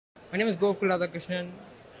My name is Gokul Radha Krishnan.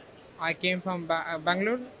 I came from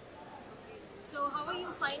Bangalore. So how are you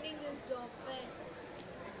finding this job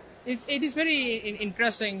fair? It is very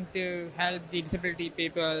interesting to help the disability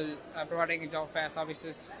people providing job fair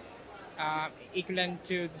services equivalent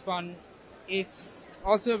to this one. It's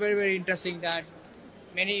also very interesting that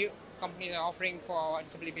many companies are offering for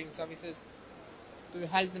disability people services to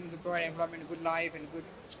help them to provide employment, good life, and good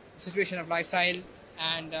situation of lifestyle.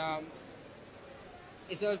 And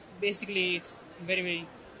basically it's very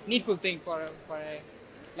needful thing for a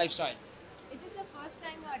lifestyle. Is this the first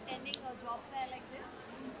time you're attending a job fair like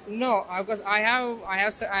this? No, because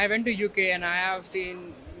I went to UK and I have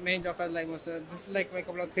seen many job fairs like most. This is like a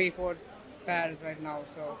couple of 3-4 fairs right now.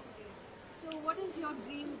 So So what is your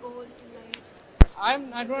dream goal in life? I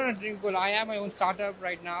don't want a dream goal. I have my own startup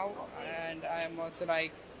right now, and I am also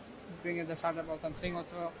like doing the startup. Also, I'm seeing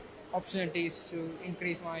also opportunities to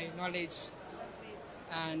increase my knowledge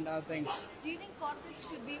and other things. Do you think corporates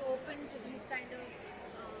should be open to these kind of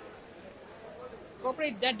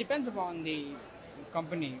Corporate, that depends upon the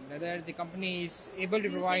company, whether the company is able to do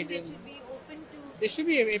you provide. think they should be open to They should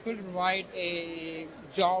be able to provide a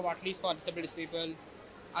job at least for disability people.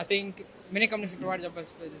 I think many companies should provide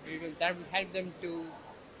jobs for disability people. That will help them to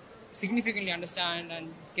significantly understand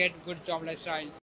and get good job lifestyle.